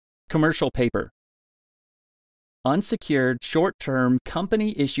Commercial paper. Unsecured, short-term,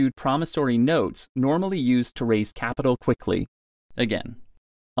 company-issued promissory notes normally used to raise capital quickly. Again.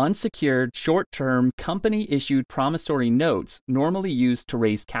 Unsecured, short-term, company-issued promissory notes normally used to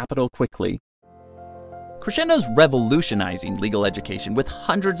raise capital quickly. Crushенdo's revolutionizing legal education with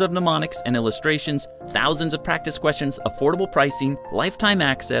hundreds of mnemonics and illustrations, thousands of practice questions, affordable pricing, lifetime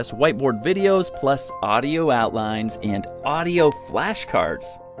access, whiteboard videos, plus audio outlines and audio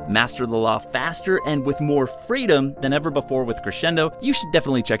flashcards. Master the law faster and with more freedom than ever before with Crushendo. You should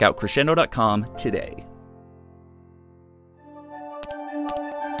definitely check out crushendo.com today.